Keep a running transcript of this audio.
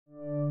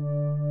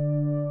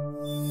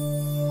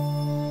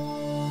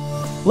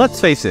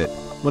Let's face it,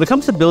 when it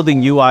comes to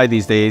building UI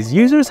these days,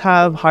 users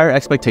have higher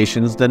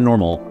expectations than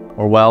normal,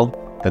 or well,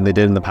 than they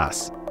did in the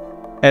past.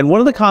 And one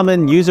of the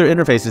common user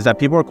interfaces that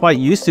people are quite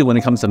used to when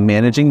it comes to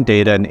managing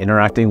data and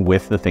interacting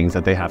with the things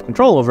that they have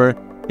control over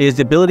is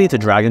the ability to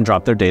drag and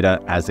drop their data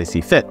as they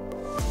see fit.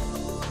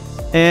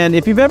 And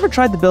if you've ever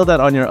tried to build that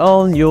on your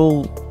own,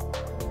 you'll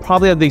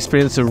probably have the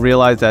experience to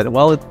realize that,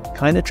 well, it's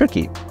kind of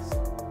tricky.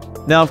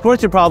 Now, of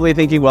course, you're probably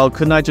thinking, well,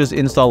 couldn't I just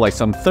install like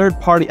some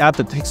third-party app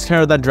that takes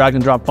care of that drag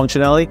and drop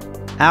functionality?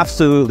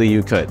 Absolutely,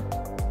 you could.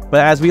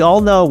 But as we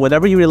all know,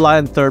 whenever you rely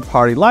on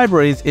third-party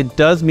libraries, it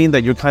does mean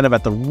that you're kind of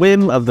at the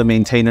whim of the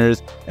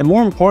maintainers. And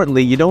more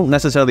importantly, you don't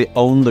necessarily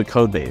own the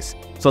code base.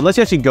 So unless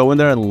you actually go in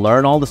there and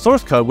learn all the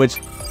source code, which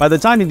by the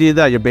time you do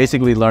that, you're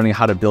basically learning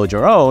how to build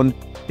your own,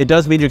 it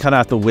does mean you're kind of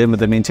at the whim of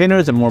the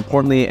maintainers. And more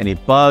importantly, any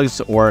bugs,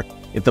 or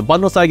if the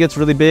bundle size gets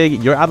really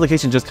big, your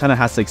application just kind of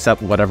has to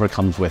accept whatever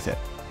comes with it.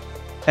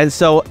 And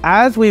so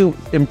as we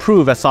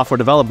improve as software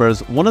developers,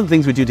 one of the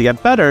things we do to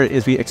get better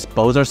is we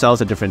expose ourselves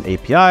to different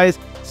APIs,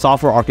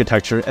 software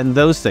architecture, and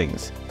those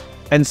things.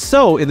 And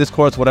so in this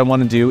course, what I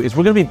want to do is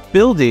we're going to be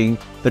building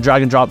the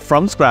drag and drop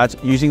from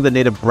scratch using the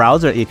native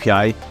browser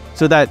API,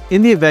 so that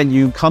in the event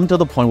you come to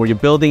the point where you're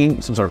building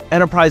some sort of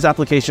enterprise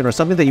application or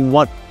something that you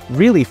want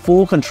really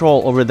full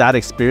control over that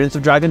experience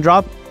of drag and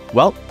drop,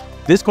 well,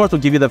 this course will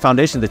give you the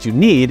foundation that you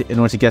need in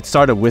order to get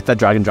started with that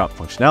drag and drop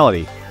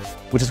functionality.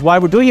 Which is why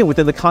we're doing it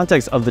within the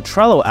context of the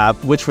Trello app,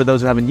 which for those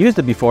who haven't used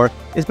it before,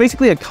 is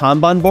basically a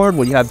Kanban board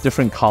where you have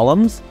different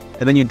columns,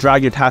 and then you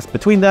drag your tasks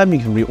between them, you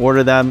can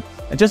reorder them,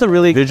 and just a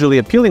really visually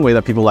appealing way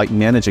that people like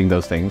managing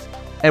those things.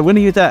 And we're going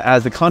to use that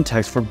as the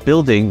context for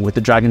building with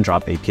the drag and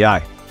drop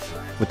API.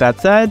 With that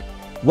said,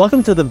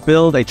 welcome to the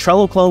Build a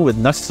Trello Clone with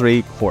Nuxt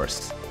 3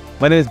 course.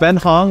 My name is Ben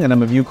Hong, and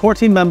I'm a Vue core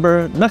team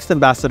member, Nuxt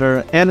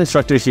ambassador, and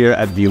instructor here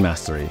at Vue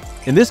Mastery.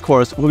 In this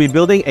course, we'll be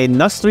building a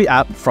Nuxt 3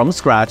 app from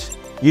scratch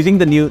using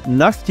the new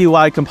Nuxt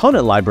UI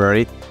component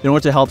library in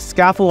order to help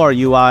scaffold our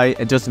UI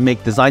and just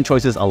make design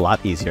choices a lot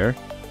easier.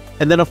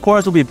 And then of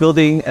course, we'll be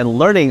building and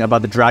learning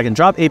about the drag and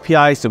drop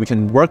API so we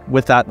can work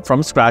with that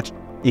from scratch.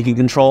 You can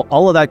control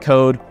all of that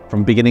code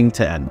from beginning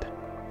to end.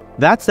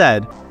 That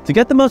said, to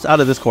get the most out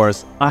of this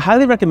course, I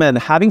highly recommend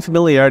having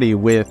familiarity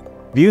with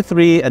Vue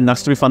 3 and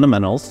Nuxt 3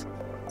 fundamentals,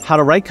 how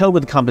to write code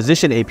with the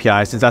composition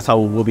API, since that's how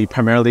we'll be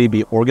primarily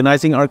be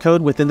organizing our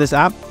code within this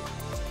app,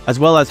 as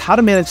well as how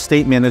to manage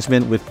state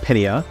management with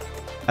Pinia,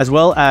 as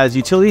well as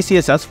utility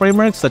CSS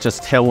frameworks such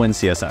as Tailwind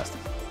CSS.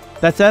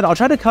 That said, I'll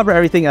try to cover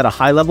everything at a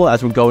high level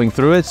as we're going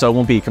through it, so it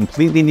won't be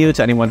completely new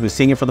to anyone who's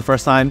seeing it for the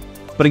first time.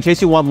 But in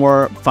case you want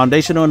more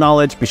foundational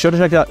knowledge, be sure to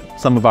check out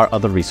some of our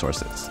other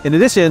resources. In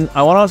addition,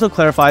 I want to also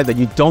clarify that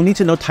you don't need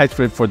to know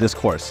TypeScript for this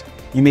course.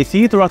 You may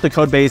see throughout the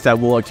code base that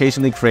we'll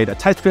occasionally create a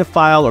TypeScript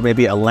file or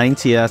maybe a lang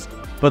TS,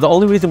 but the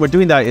only reason we're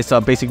doing that is to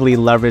basically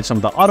leverage some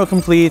of the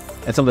autocomplete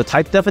and some of the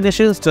type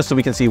definitions just so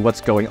we can see what's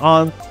going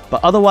on.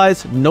 But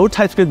otherwise, no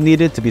TypeScript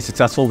needed to be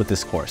successful with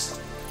this course.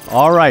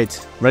 All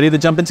right, ready to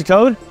jump into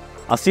code?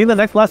 I'll see you in the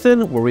next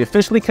lesson where we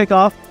officially kick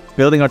off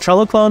building our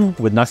Trello clone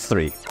with Nuxt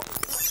 3.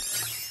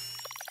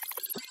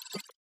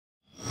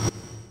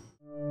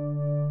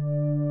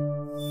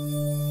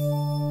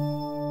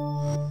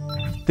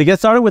 To get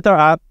started with our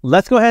app,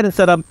 let's go ahead and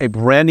set up a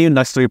brand new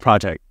Nuxt 3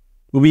 project.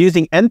 We'll be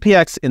using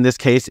npx in this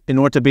case in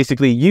order to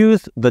basically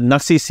use the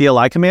Nuxt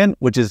CLI command,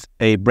 which is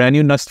a brand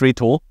new Nuxt 3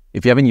 tool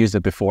if you haven't used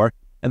it before.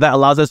 And that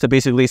allows us to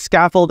basically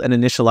scaffold and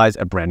initialize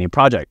a brand new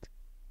project.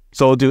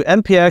 So we'll do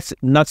npx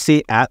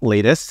nuxt at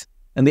latest.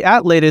 And the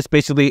at latest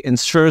basically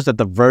ensures that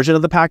the version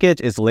of the package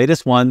is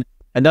latest one,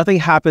 and nothing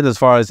happens as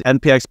far as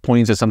npx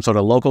pointing to some sort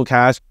of local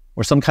cache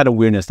or some kind of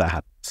weirdness that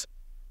happens.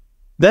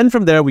 Then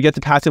from there, we get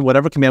to pass in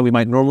whatever command we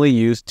might normally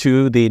use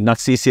to the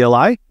Nuxt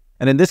CLI.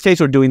 And in this case,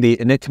 we're doing the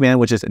init command,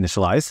 which is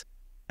initialize.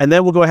 And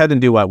then we'll go ahead and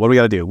do what? What do we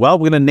got to do? Well,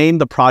 we're going to name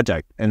the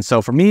project. And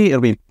so for me,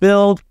 it'll be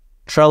build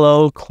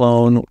Trello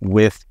clone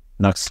with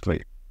Nuxt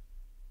 3.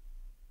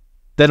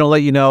 Then it'll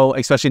let you know,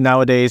 especially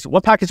nowadays,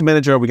 what package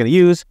manager are we going to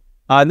use.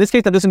 In this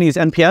case, I'm just going to use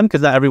npm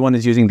because not everyone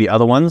is using the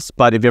other ones.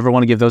 But if you ever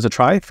want to give those a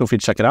try, feel free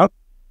to check it out.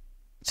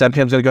 So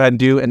npm is going to go ahead and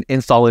do and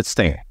install its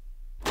thing.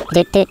 And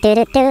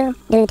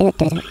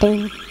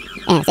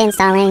it's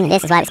installing.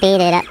 This is why we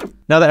speed it up.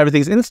 Now that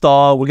everything's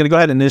installed, we're going to go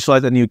ahead and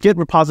initialize a new Git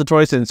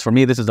repository, since for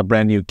me, this is a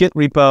brand new Git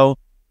repo.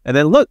 And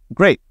then look,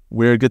 great,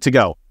 we're good to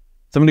go.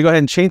 So I'm going to go ahead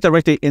and change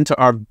directly into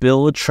our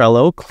build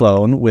Trello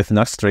clone with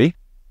Nuxt 3.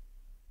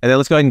 And then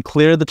let's go ahead and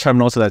clear the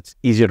terminal so that's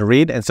easier to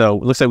read. And so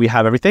it looks like we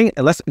have everything.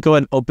 And let's go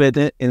ahead and open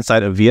it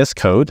inside of VS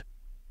Code.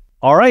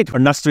 All right, our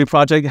Nuxt 3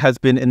 project has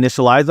been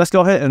initialized. Let's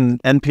go ahead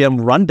and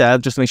npm run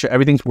dev just to make sure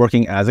everything's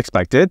working as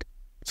expected.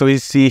 So we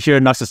see here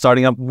Nuxt is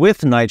starting up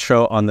with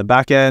Nitro on the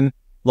back end.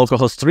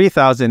 Localhost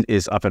 3000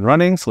 is up and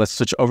running. So let's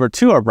switch over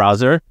to our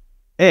browser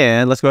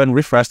and let's go ahead and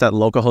refresh that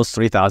localhost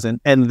 3000.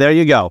 And there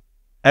you go.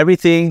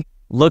 Everything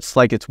looks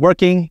like it's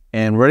working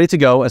and ready to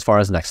go as far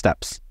as next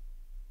steps.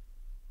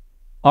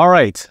 All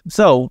right,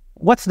 so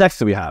what's next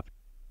do we have?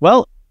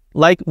 Well,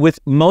 Like with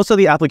most of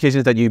the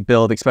applications that you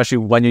build, especially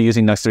when you're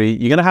using Nuxt 3,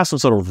 you're going to have some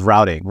sort of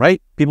routing,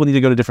 right? People need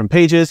to go to different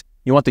pages.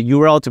 You want the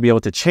URL to be able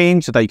to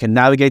change so that you can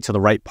navigate to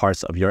the right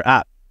parts of your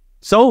app.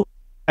 So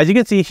as you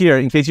can see here,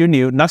 in case you're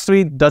new, Nuxt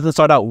 3 doesn't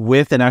start out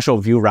with an actual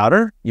Vue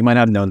router. You might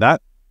not have known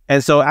that.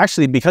 And so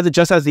actually, because it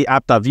just has the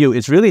app.vue,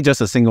 it's really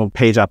just a single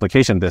page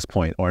application at this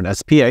point, or an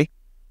SPA.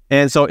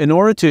 And so in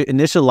order to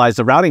initialize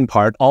the routing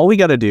part, all we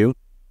got to do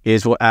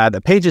is we'll add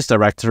a pages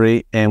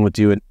directory and we'll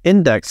do an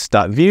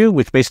index.vue,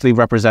 which basically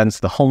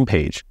represents the home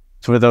page.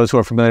 So for those who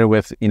are familiar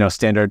with,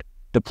 standard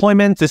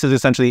deployments, this is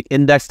essentially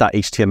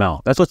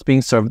index.html. That's what's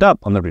being served up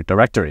on the root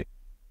directory.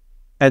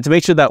 And to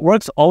make sure that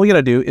works, all we got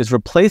to do is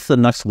replace the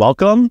Nuxt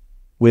welcome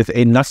with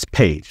a Nuxt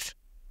page.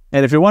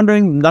 And if you're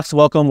wondering, Nuxt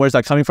welcome, where's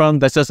that coming from?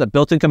 That's just a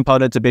built-in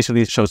component to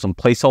basically show some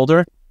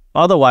placeholder.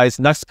 Otherwise,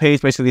 Nuxt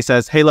page basically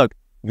says, hey, look,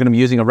 we're going to be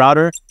using a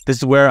router. This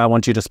is where I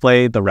want you to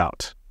display the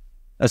route.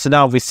 And so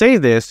now if we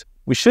save this,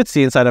 we should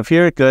see inside of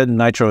here, good,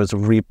 Nitro is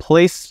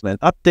replaced and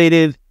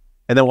updated.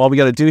 And then what we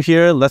got to do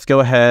here, let's go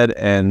ahead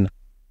and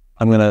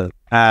I'm going to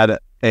add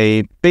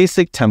a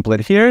basic template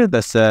here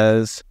that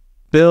says,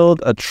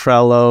 build a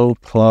Trello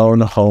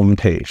clone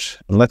homepage.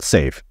 And let's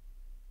save.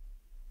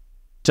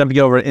 Jumping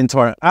over into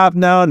our app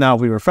now. Now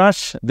we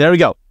refresh. There we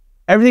go.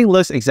 Everything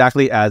looks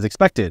exactly as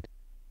expected.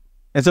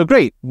 And so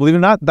great. Believe it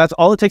or not, that's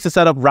all it takes to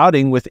set up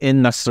routing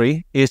within Nuxt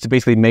 3 is to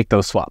basically make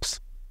those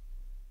swaps.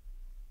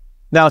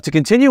 Now, to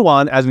continue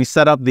on, as we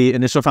set up the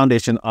initial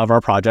foundation of our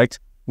project,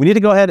 we need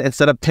to go ahead and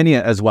set up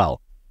Pinia as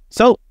well.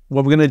 So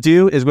what we're going to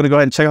do is we're going to go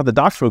ahead and check out the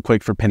docs real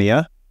quick for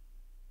Pinia.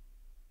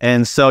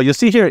 And so you'll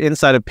see here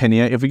inside of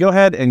Pinia, if we go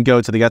ahead and go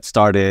to the Get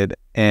Started,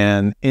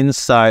 and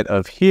inside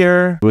of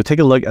here, we'll take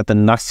a look at the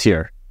Nuxt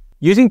here.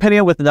 Using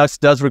Pinia with Nuxt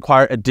does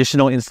require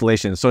additional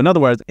installations. So in other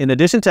words, in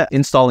addition to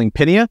installing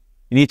Pinia,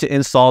 you need to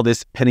install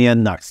this Pinia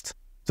Nuxt.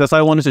 So that's why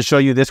I wanted to show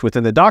you this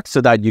within the docs so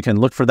that you can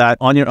look for that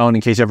on your own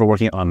in case you're ever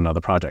working on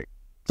another project.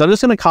 So I'm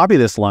just going to copy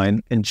this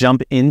line and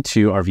jump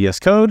into our VS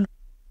Code.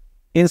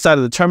 Inside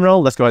of the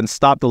terminal, let's go ahead and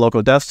stop the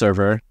local dev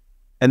server.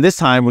 And this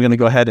time, we're going to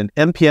go ahead and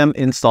npm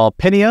install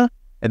Pinia,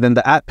 and then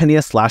the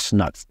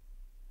 @pinia/nuxt.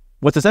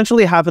 What's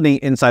essentially happening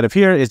inside of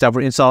here is that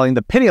we're installing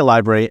the Pinia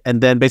library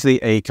and then basically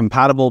a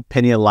compatible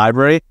Pinia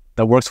library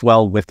that works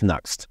well with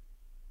Nuxt.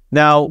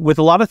 Now, with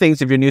a lot of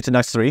things, if you're new to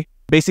Nuxt 3,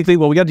 basically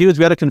what we got to do is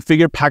we got to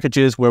configure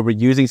packages where we're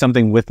using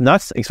something with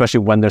Nuxt,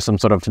 especially when there's some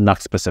sort of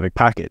Nuxt-specific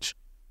package.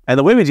 And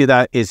the way we do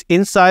that is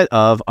inside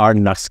of our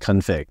Nuxt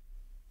config.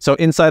 So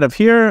inside of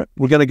here,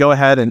 we're going to go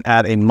ahead and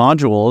add a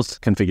modules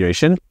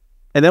configuration,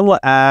 and then we'll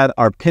add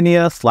our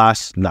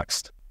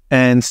Pinia/Nuxt.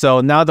 And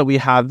so now that we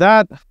have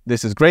that,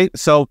 this is great.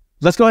 So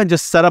let's go ahead and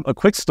just set up a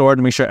quick store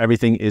to make sure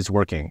everything is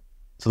working.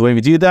 So the way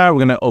we do that, we're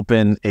going to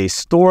open a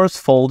stores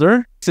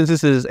folder. Since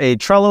this is a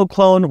Trello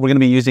clone, we're going to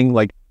be using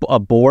like a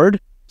board.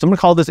 So I'm going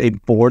to call this a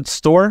board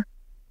store.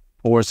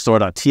 Or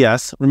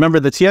store.ts. Remember,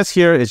 the TS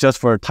here is just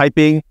for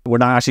typing. We're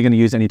not actually going to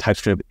use any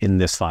TypeScript in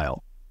this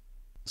file.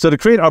 So to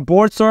create our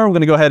board store, we're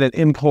going to go ahead and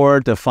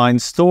import define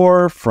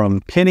store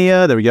from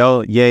Pinia. There we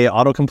go. Yay,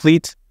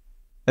 autocomplete.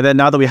 And then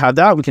now that we have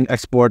that, we can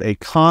export a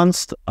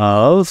const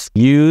of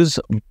use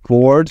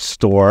board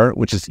store,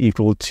 which is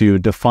equal to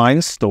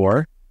define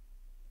store.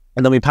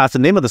 And then we pass the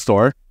name of the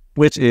store,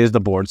 which is the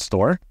board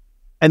store.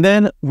 And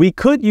then we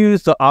could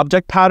use the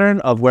object pattern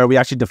of where we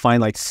actually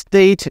define like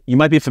state. You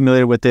might be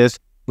familiar with this.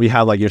 We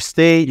have like your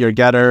state, your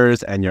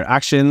getters, and your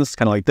actions,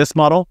 kind of like this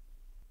model,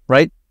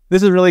 right?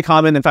 This is really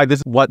common. In fact, this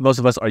is what most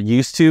of us are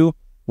used to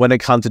when it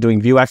comes to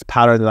doing Vuex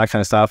patterns and that kind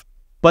of stuff.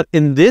 But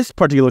in this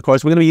particular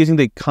course, we're going to be using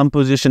the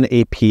composition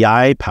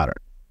API pattern.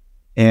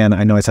 And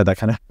I know I said that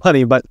kind of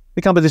funny, but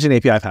the composition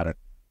API pattern.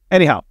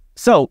 Anyhow,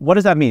 so what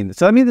does that mean?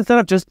 So that means instead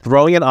of just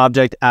throwing an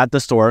object at the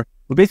store,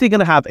 we're basically going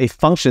to have a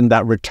function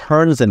that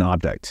returns an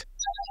object.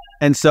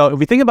 And so if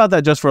we think about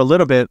that just for a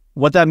little bit,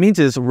 what that means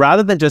is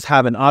rather than just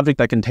have an object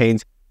that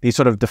contains these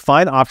sort of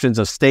defined options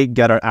of state,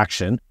 getter,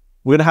 action,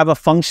 we're going to have a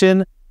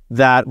function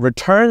that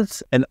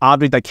returns an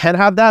object that can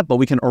have that, but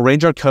we can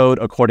arrange our code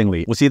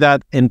accordingly. We'll see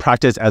that in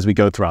practice as we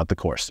go throughout the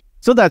course.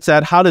 So that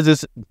said, how does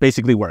this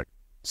basically work?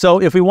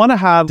 So if we want to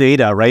have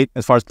data, right,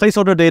 as far as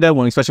placeholder data,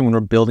 especially when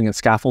we're building and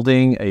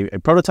scaffolding a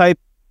prototype,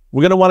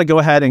 we're going to want to go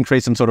ahead and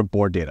create some sort of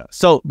board data.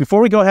 So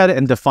before we go ahead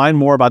and define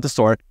more about the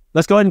store,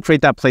 let's go ahead and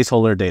create that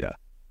placeholder data.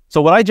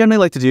 So what I generally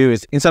like to do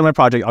is inside my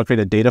project, I'll create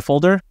a data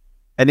folder.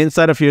 And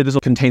inside of here, this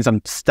will contain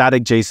some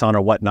static JSON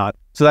or whatnot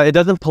so that it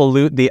doesn't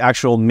pollute the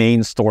actual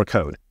main store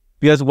code.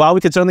 Because while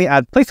we could certainly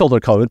add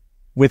placeholder code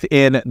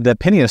within the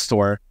Pinia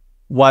store,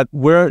 what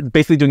we're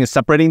basically doing is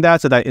separating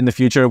that so that in the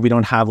future, we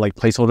don't have like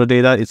placeholder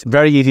data. It's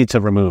very easy to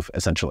remove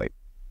essentially.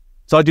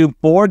 So I'll do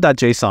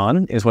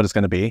board.json is what it's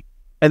going to be.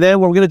 And then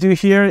what we're going to do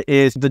here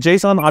is the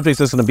JSON object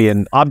is going to be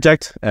an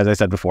object, as I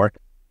said before.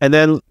 And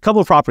then a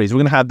couple of properties. We're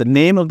going to have the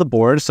name of the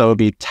board. So it'll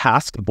be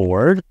task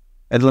board.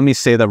 And let me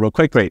say that real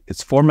quick. Great.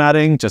 It's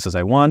formatting just as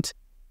I want.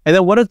 And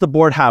then what does the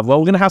board have? Well,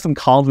 we're going to have some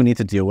columns we need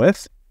to deal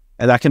with.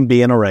 And that can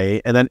be an array.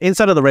 And then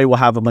inside of the array, we'll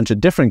have a bunch of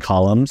different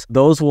columns.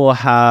 Those will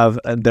have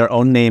their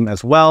own name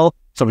as well.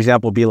 So for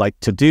example, it'll be like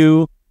to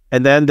do.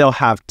 And then they'll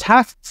have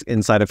tasks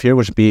inside of here,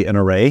 which would be an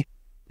array.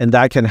 And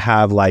that can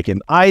have like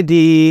an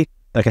ID,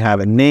 that can have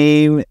a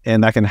name,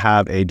 and that can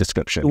have a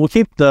description. We'll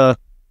keep the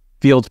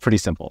fields pretty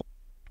simple.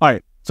 All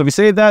right, so we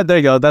save that. There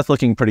you go. That's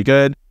looking pretty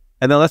good.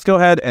 And then let's go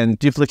ahead and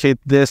duplicate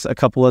this a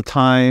couple of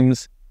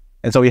times.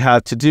 And so we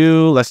have to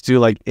do, let's do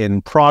like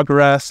in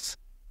progress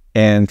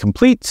and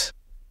complete.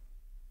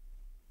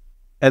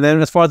 And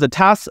then as far as the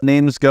task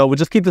names go, we'll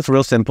just keep this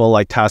real simple,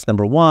 like task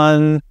number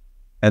 1.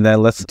 And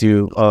then let's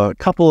do a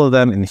couple of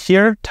them in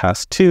here,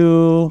 task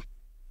 2.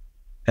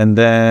 And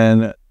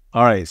then,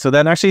 all right, so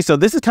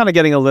this is kind of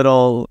getting a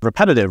little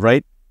repetitive,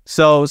 right?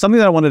 So something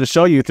that I wanted to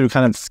show you through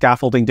kind of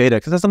scaffolding data,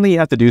 because that's something you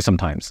have to do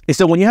sometimes, is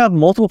so when you have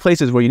multiple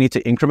places where you need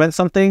to increment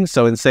something,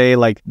 so in say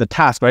like the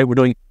task, right? We're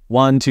doing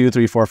 1, 2,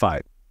 3, 4,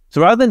 5.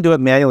 So rather than do it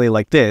manually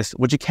like this,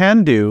 what you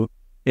can do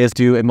is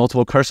do a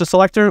multiple cursor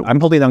selector. I'm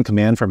holding down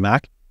Command for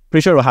Mac.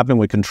 Pretty sure it will happen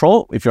with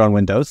Control if you're on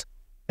Windows.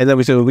 And then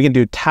we can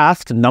do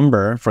task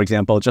number, for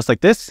example, just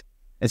like this.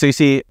 And so you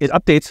see it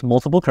updates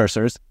multiple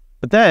cursors.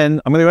 But then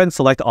I'm going to go ahead and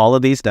select all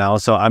of these now.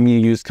 So I'm going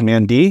to use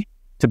Command D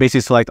to basically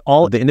select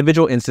all the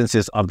individual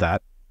instances of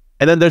that.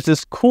 And then there's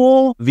this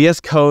cool VS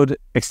Code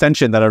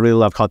extension that I really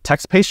love called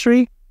Text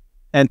Pastry.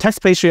 And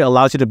Text Pastry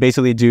allows you to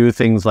basically do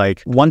things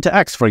like 1 to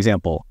X, for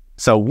example.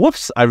 So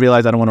whoops, I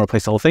realized I don't want to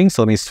replace the whole thing.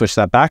 So let me switch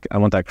that back. I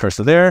want that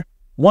cursor there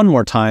one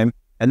more time.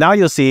 And now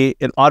you'll see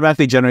it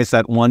automatically generates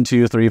that 1,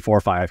 2, 3,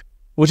 4, 5,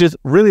 which is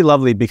really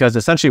lovely because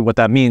essentially what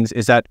that means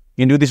is that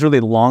you can do these really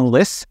long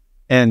lists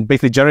and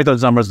basically generate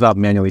those numbers without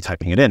manually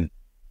typing it in.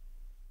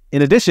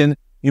 In addition,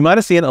 you might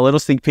have seen a little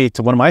sneak peek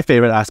to one of my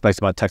favorite aspects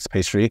about Text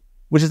Pastry,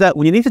 which is that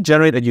when you need to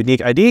generate a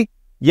unique ID,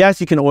 yes,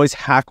 you can always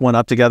hack one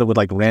up together with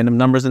like random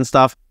numbers and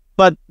stuff,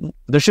 but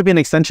there should be an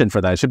extension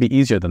for that. It should be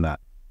easier than that.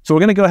 So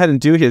we're going to go ahead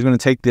and do here is we're going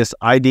to take this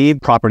ID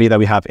property that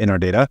we have in our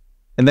data.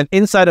 And then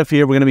inside of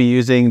here, we're going to be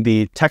using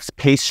the Text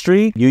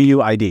Pastry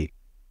UUID.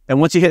 And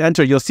once you hit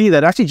enter, you'll see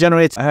that it actually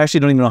generates, I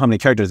actually don't even know how many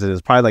characters it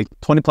is, probably like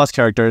 20 plus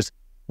characters,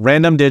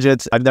 random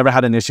digits. I've never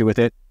had an issue with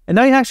it. And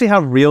now you actually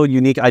have real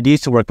unique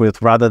IDs to work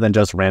with rather than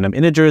just random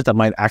integers that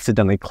might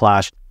accidentally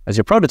clash as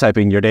you're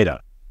prototyping your data.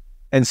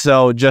 And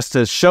so just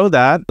to show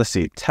that, let's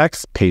see,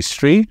 Text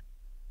Pastry.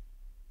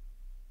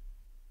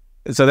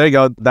 So there you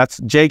go. That's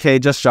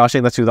JK, just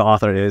joshing. That's who the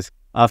author is.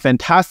 A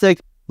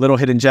fantastic little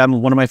hidden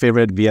gem, one of my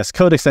favorite VS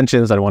Code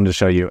extensions that I wanted to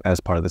show you as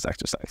part of this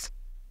exercise.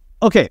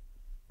 Okay,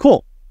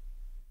 cool.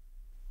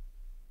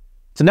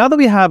 So now that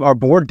we have our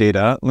board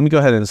data, let me go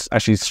ahead and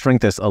actually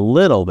shrink this a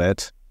little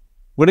bit.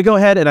 We're going to go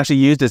ahead and actually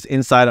use this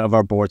inside of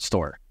our board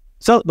store.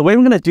 So the way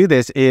we're going to do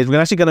this is we're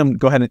actually going to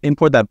go ahead and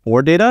import that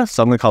board data.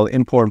 So I'm going to call it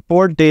import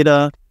board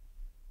data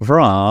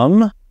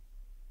from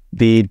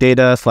the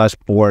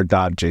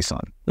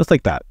data/board.json, just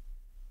like that.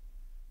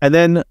 And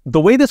then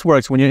the way this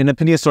works when you're in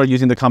Opinion Store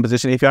using the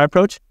composition API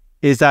approach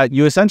is that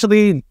you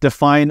essentially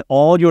define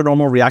all your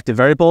normal reactive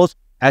variables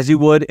as you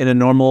would in a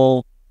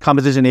normal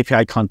composition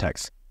API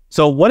context.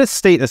 So what is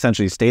state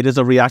essentially? State is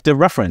a reactive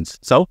reference.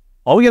 So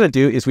all we're going to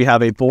do is we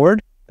have a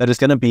board that is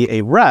going to be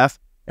a ref.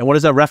 And what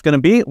is that ref going to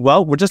be?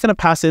 Well, we're just going to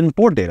pass in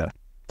board data.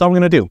 That's all we're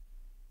going to do.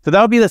 So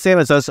that would be the same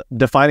as us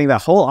defining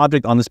that whole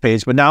object on this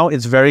page, but now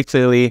it's very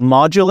clearly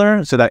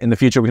modular so that in the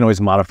future we can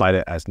always modify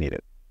it as needed.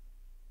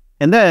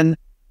 And then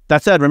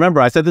that said,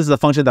 remember, I said this is a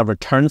function that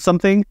returns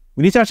something.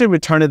 We need to actually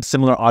return a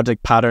similar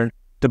object pattern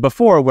to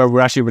before where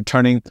we're actually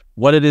returning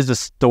what it is the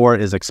store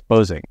is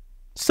exposing.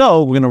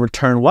 So we're going to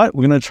return what?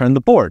 We're going to return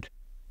the board.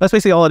 That's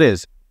basically all it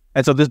is.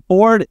 And so this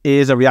board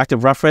is a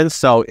reactive reference.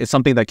 So it's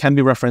something that can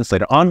be referenced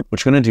later on,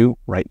 which we're going to do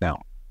right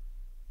now.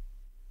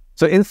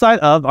 So inside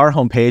of our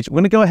homepage, we're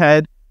going to go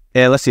ahead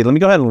and let's see, let me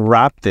go ahead and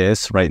wrap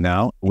this right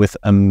now with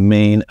a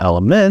main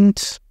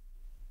element.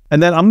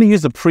 And then I'm going to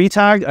use the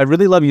pre-tag. I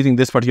really love using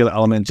this particular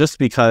element just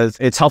because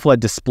it's helpful at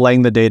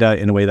displaying the data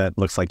in a way that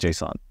looks like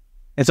JSON.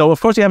 And so,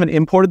 of course, we haven't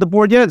imported the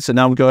board yet. So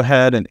now we go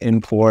ahead and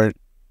import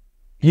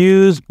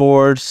use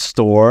board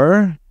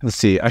store. Let's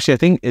see. Actually, I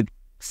think it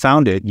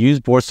found it.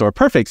 Use board store.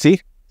 Perfect. See,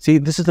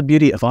 this is the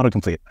beauty of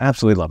autocomplete. I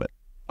absolutely love it.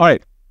 All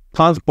right.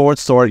 Const board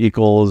store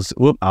equals,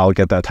 I'll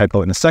get that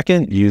typo in a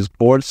second. Use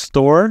board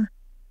store.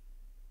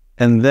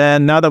 And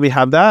then now that we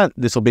have that,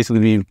 this will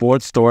basically be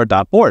board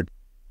store.board.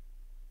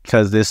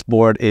 Because this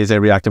board is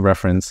a reactive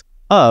reference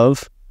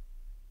of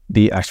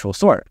the actual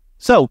store.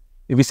 So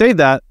if we save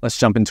that, let's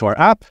jump into our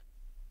app,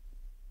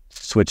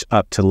 switch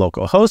up to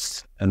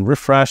localhost and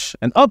refresh.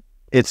 And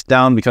it's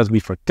down because we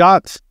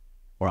forgot,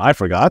 or I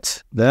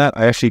forgot, that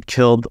I actually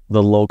killed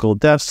the local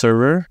dev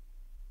server.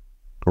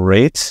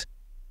 Great.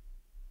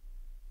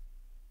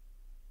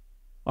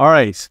 All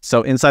right,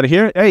 so inside of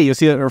here, hey, you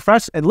see it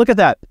refresh, and look at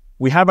that.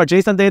 We have our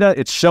JSON data,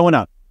 it's showing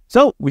up.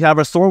 So we have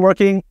our store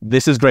working,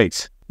 this is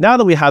great. Now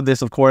that we have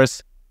this, of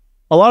course,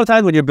 a lot of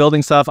times when you're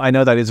building stuff, I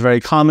know that it's very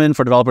common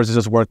for developers to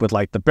just work with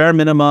like the bare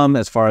minimum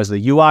as far as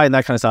the UI and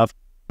that kind of stuff.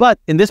 But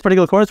in this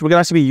particular course, we're going to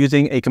actually be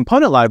using a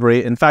component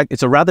library. In fact,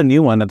 it's a rather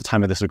new one at the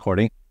time of this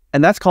recording,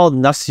 and that's called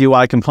Nuxt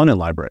UI Component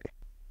Library.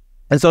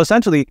 And so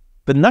essentially,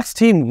 the Nuxt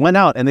team went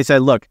out and they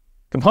said, look,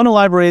 component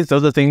libraries,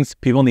 those are things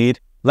people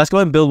need. let's go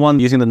and build one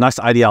using the Nuxt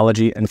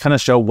ideology and kind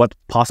of show what's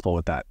possible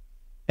with that.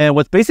 And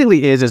what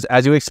basically is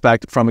as you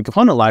expect from a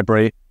component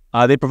library,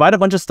 they provide a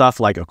bunch of stuff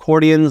like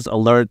accordions,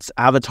 alerts,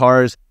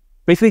 avatars,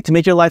 basically to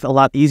make your life a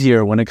lot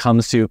easier when it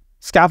comes to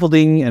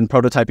scaffolding and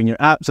prototyping your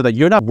app so that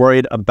you're not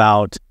worried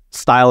about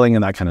styling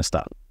and that kind of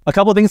stuff. A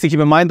couple of things to keep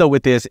in mind though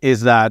with this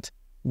is that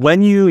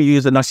when you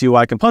use the Nuxt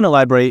UI component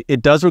library,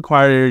 it does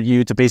require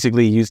you to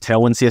basically use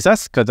Tailwind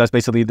CSS because that's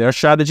basically their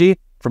strategy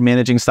for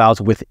managing styles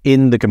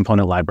within the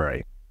component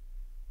library.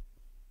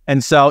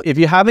 And so if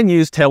you haven't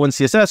used Tailwind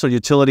CSS or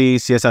utility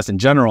CSS in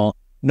general,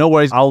 no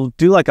worries. I'll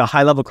do like a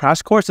high-level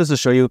crash course just to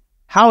show you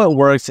how it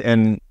works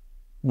and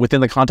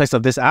within the context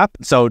of this app.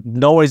 So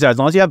no worries there. As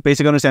long as you have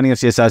basic understanding of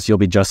CSS, you'll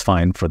be just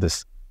fine for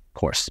this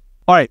course.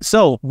 All right,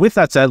 so with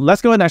that said,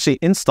 let's go ahead and actually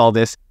install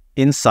this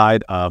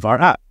inside of our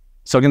app.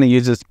 So I'm going to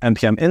use this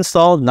npm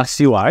install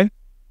Nuxt UI.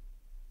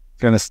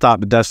 Going to stop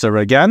the dev server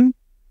again,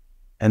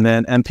 and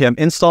then npm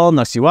install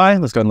Nuxt UI.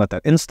 Let's go ahead and let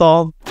that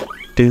install.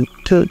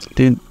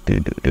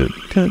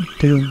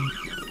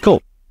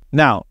 Cool.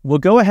 Now we'll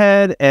go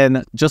ahead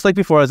and just like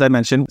before, as I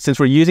mentioned, since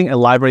we're using a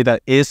library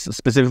that is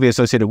specifically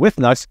associated with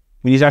Nuxt,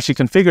 we need to actually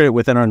configure it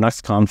within our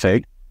Nuxt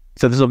config.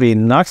 So this will be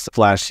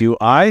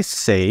nuxt/UI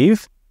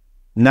save.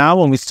 Now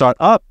when we start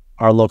up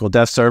our local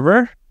dev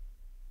server,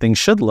 things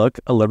should look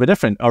a little bit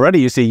different. Already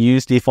you see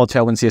use default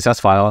Tailwind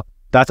CSS file.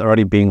 That's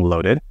already being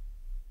loaded.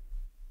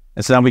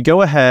 And so now we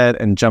go ahead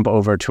and jump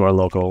over to our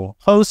local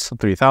host,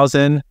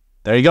 3000.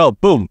 There you go.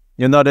 Boom.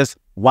 You'll notice,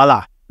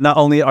 voila. Not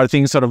only are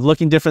things sort of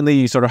looking differently,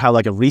 you sort of have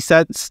like a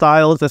reset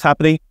style that's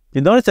happening.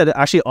 You'll notice that it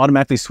actually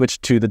automatically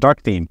switched to the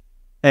dark theme.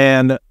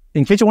 And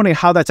in case you're wondering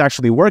how that's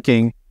actually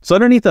working, so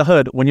underneath the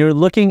hood, when you're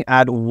looking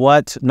at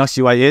what Nuxt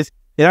UI is,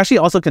 it actually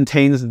also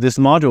contains this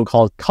module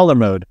called color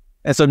mode.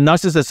 And so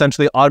Nuxt is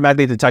essentially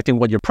automatically detecting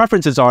what your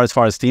preferences are as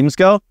far as themes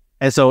go.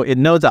 And so it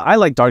knows that I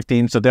like dark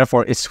themes, so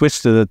therefore it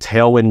switched to the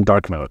Tailwind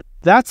dark mode.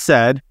 That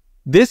said,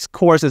 this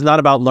course is not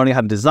about learning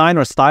how to design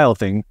or style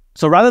things.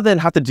 So rather than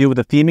have to deal with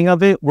the theming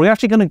of it, we're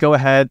actually going to go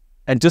ahead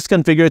and just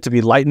configure it to be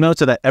light mode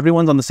so that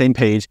everyone's on the same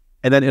page,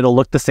 and then it'll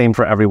look the same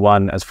for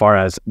everyone as far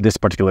as this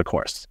particular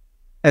course.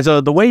 And so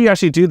the way you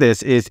actually do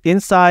this is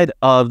inside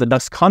of the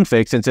Nuxt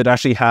config, since it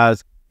actually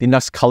has the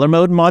Nuxt color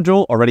mode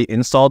module already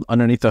installed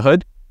underneath the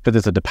hood, because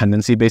it's a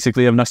dependency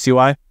basically of Nuxt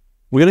UI.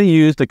 We're going to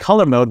use the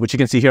color mode, which you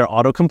can see here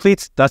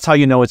auto-completes. That's how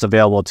you know it's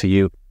available to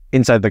you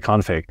inside the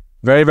config.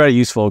 Very, very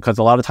useful because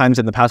a lot of times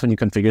in the past when you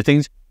configure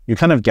things, you're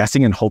kind of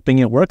guessing and hoping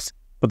it works,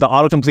 but the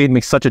auto-complete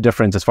makes such a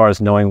difference as far as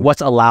knowing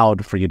what's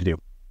allowed for you to do.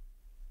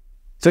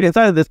 So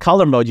inside of this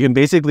color mode, you can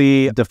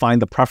basically define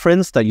the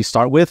preference that you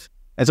start with.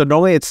 And so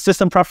normally it's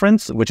system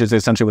preference, which is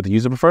essentially what the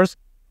user prefers,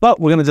 but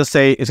we're going to just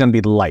say it's going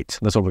to be light.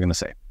 That's what we're going to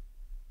say.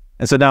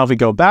 And so now if we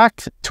go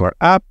back to our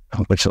app,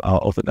 which I'll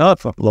open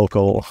up,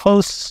 local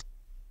hosts,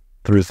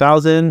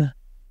 3000,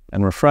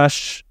 and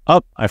refresh.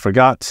 Oh, I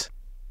forgot.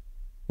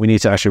 We need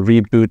to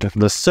actually reboot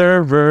the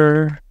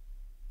server.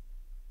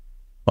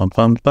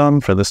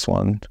 For this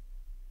one.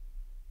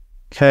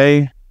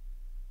 Okay.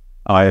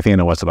 Oh, I think I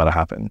know what's about to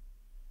happen.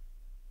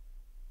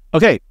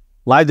 Okay,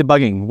 live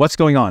debugging. What's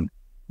going on?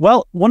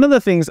 Well, one of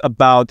the things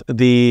about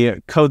the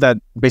code that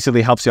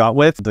basically helps you out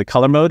with the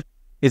color mode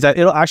is that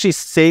it'll actually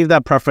save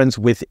that preference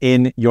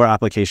within your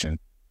application.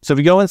 So if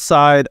you go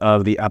inside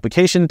of the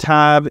application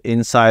tab,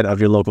 inside of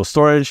your local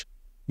storage,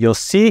 you'll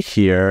see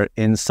here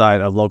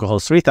inside of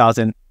localhost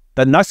 3000,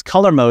 that Nuxt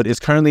color mode is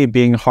currently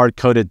being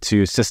hard-coded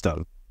to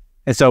system.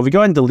 And so if we go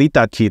ahead and delete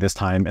that key this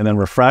time and then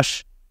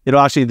refresh,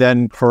 it'll actually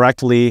then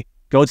correctly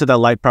go to that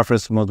light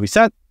preference mode we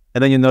set.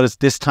 And then you'll notice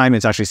this time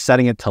it's actually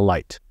setting it to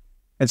light.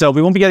 And so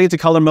we won't be getting into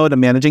color mode and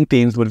managing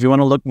themes, but if you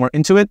want to look more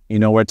into it, you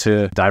know where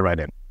to dive right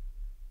in.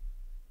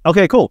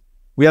 Okay, cool.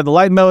 We have the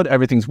light mode.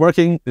 Everything's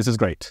working. This is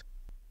great.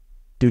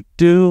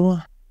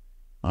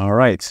 All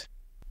right.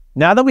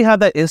 Now that we have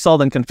that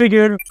installed and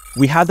configured,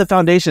 we have the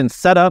foundation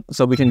set up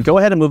so we can go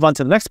ahead and move on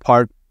to the next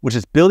part, which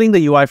is building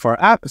the UI for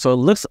our app so it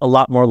looks a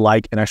lot more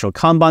like an actual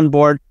Kanban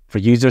board for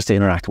users to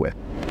interact with.